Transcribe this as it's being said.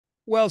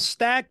Well,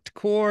 stacked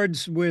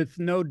chords with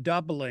no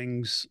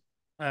doublings,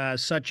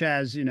 such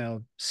as,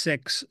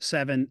 6,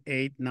 7,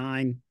 8,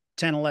 9,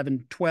 10,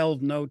 11,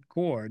 12 note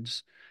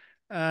chords.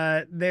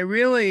 They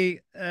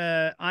really,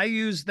 I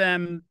use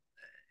them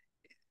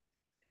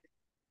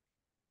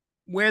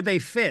where they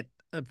fit,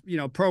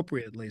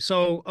 appropriately.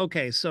 So,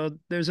 okay, so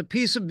there's a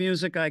piece of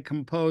music I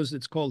composed.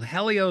 It's called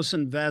Helios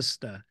and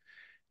Vesta,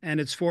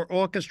 and it's for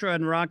orchestra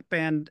and rock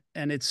band,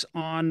 and it's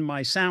on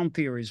my Sound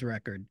Theories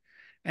record.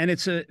 And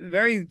it's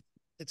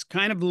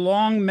kind of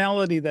long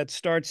melody that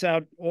starts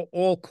out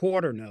all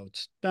quarter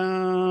notes.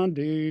 Da,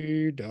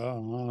 dee,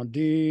 da,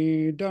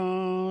 dee,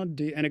 da,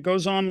 dee. And it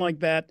goes on like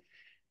that.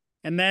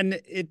 And then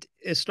it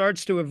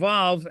starts to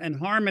evolve and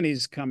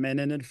harmonies come in.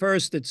 And at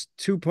first it's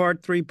 2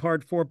 part, 3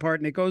 part, 4 part,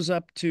 and it goes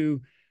up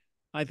to,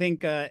 I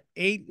think,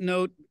 8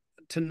 note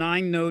to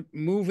 9 note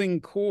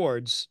moving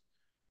chords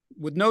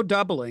with no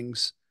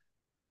doublings.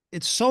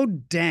 It's so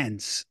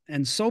dense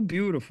and so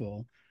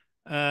beautiful.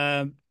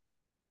 Uh,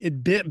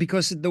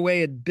 because the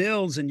way it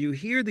builds and you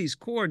hear these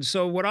chords.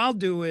 So what I'll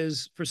do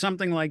is for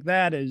something like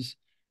that is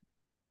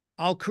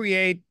I'll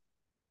create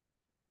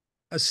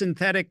a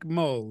synthetic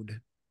mode,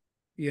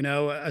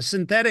 a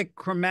synthetic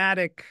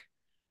chromatic,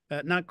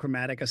 not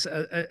chromatic,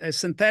 a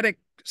synthetic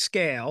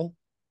scale.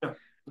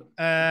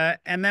 Yeah.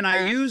 And then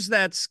I use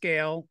that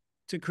scale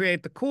to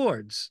create the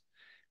chords.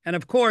 And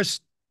of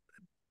course,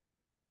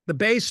 the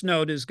bass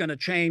note is going to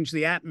change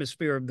the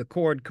atmosphere of the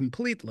chord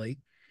completely.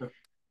 Yeah.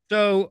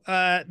 So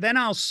then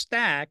I'll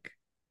stack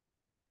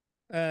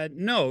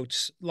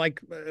notes like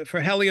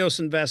for Helios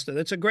and Vesta.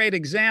 That's a great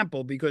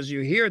example because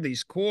you hear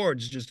these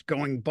chords just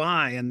going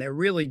by and they're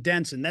really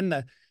dense. And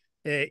then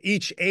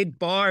each 8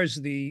 bars,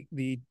 the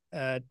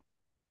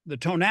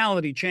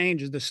tonality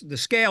changes, the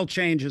scale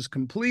changes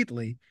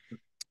completely,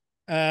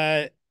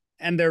 and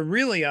they're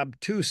really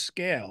obtuse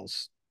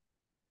scales.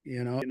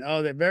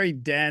 They're very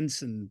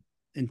dense and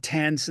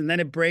intense, and then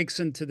it breaks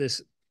into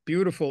this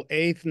beautiful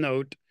 8th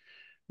note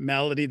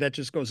melody that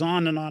just goes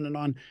on and on and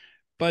on.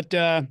 But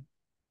the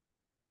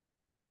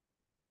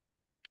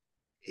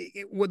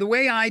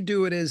way I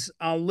do it is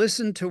I'll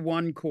listen to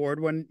one chord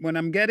when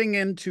I'm getting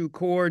into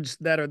chords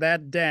that are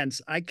that dense.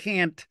 I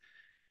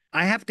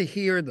have to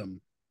hear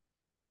them.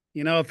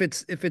 If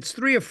it's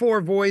 3 or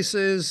 4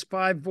 voices,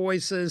 5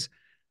 voices,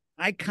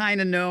 I kind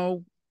of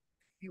know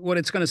what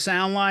it's going to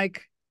sound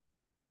like.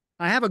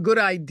 I have a good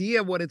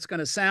idea what it's going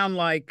to sound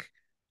like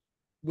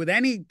with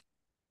any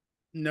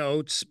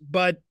notes,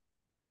 but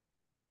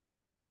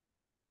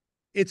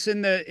it's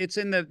in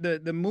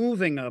the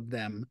moving of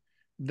them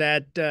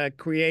that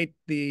create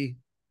the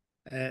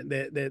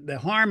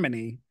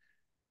harmony.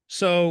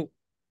 So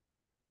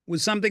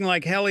with something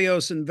like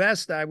Helios and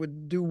Vesta, I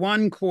would do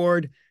one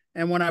chord,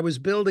 and when I was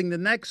building the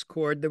next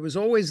chord, there was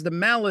always the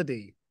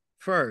melody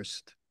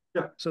first.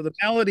 Yeah. So the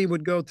melody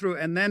would go through,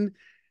 and then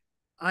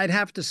I'd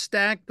have to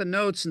stack the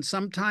notes, and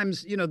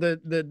sometimes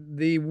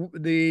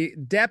the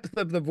depth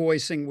of the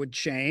voicing would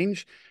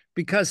change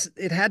because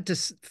it had to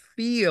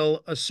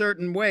feel a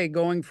certain way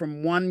going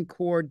from one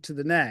chord to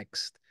the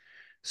next.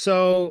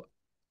 So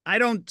I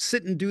don't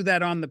sit and do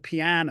that on the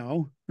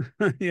piano,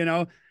 you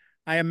know.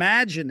 I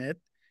imagine it,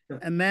 Yeah.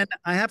 and then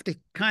I have to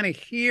kind of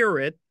hear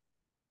it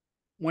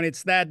when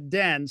it's that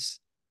dense.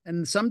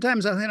 And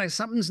sometimes I think like,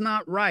 something's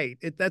not right.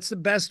 That's the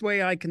best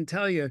way I can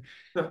tell you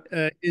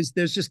Yeah. is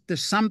there's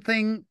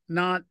something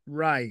not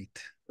right.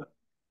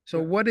 So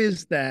Yeah. what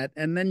is that?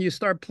 And then you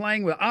start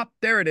playing with,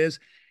 there it is.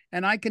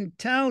 And I can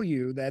tell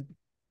you that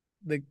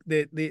that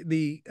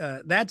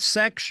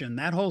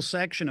whole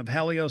section of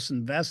Helios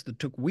and Vesta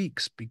took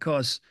weeks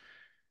because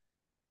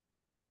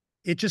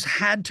it just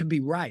had to be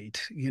right.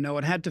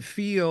 It had to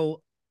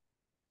feel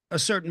a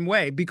certain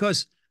way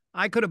because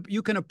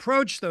you can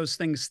approach those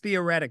things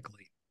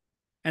theoretically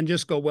and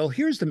just go, well,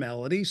 here's the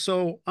melody.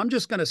 So I'm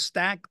just going to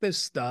stack this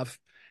stuff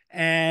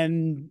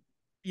and,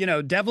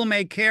 devil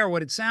may care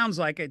what it sounds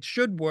like. It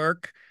should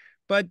work,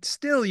 but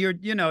still you're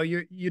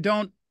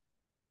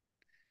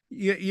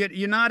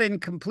not in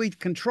complete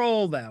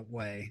control that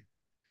way.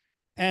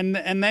 And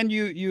then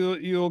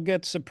you'll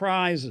get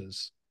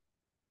surprises.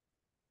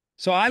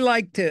 So I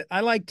like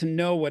to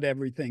know what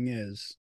everything is.